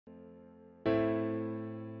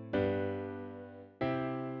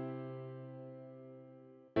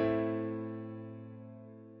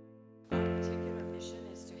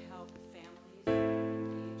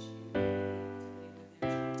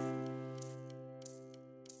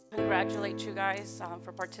congratulate you guys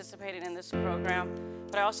for participating in this program,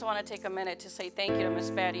 but I also want to take a minute to say thank you to Miss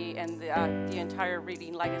Betty and the entire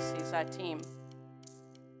Reading Legacies team.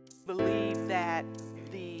 Believe that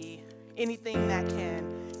anything that can,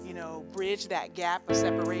 bridge that gap of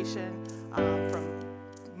separation from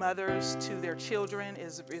mothers to their children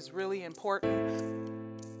is really important.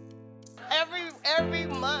 Every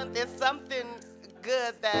month is something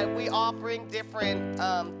good that we all bring different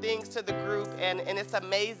things to the group, and it's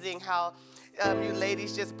amazing how you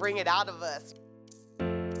ladies just bring it out of us.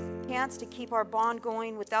 Chance to keep our bond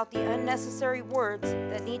going without the unnecessary words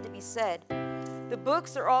that need to be said. The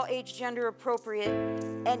books are all age, gender appropriate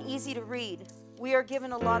and easy to read. We are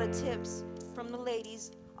given a lot of tips from the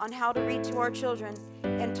ladies on how to read to our children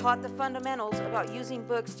and taught the fundamentals about using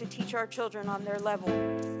books to teach our children on their level.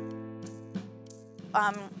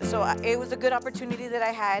 So it was a good opportunity that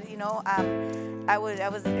I had, it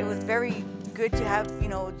was very good to have,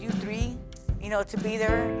 you three, to be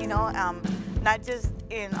there, not just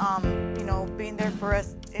in, being there for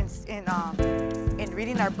us in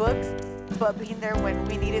reading our books, but being there when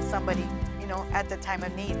we needed somebody, at the time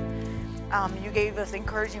of need. You gave us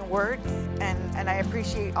encouraging words, and I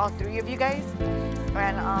appreciate all three of you guys.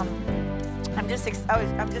 And I'm just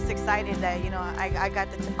excited that I got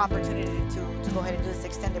the opportunity to go ahead and do this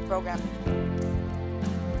extended program.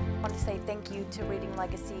 I want to say thank you to Reading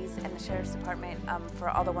Legacies and the Sheriff's Department for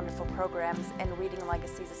all the wonderful programs, and Reading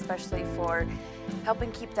Legacies especially for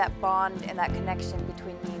helping keep that bond and that connection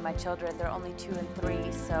between me and my children. They're only 2 and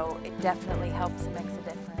 3, so it definitely helps and makes a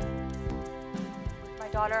difference. With my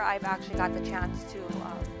daughter, I've actually got the chance to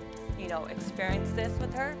experience this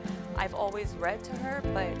with her. I've always read to her,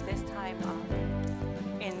 but this time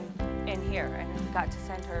in here, and got to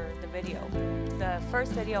send her the video. The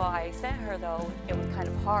first video I sent her, though, it was kind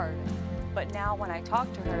of hard, but now when I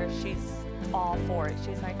talk to her, she's all for it.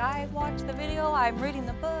 She's like, I watched the video, I'm reading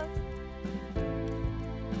the book.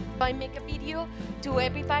 I make a video to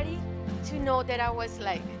everybody to know that I was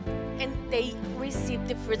like, and they received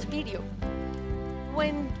the first video.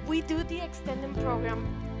 When we do the extended program,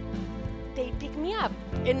 they pick me up,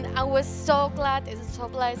 and I was so glad and so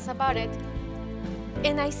blessed about it.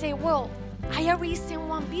 And I say, well, I already sent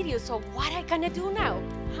one video, so what I gonna do now,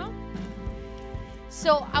 huh?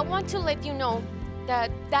 So I want to let you know that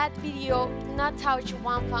that video not touched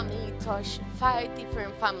one family, it touched 5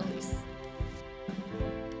 different families.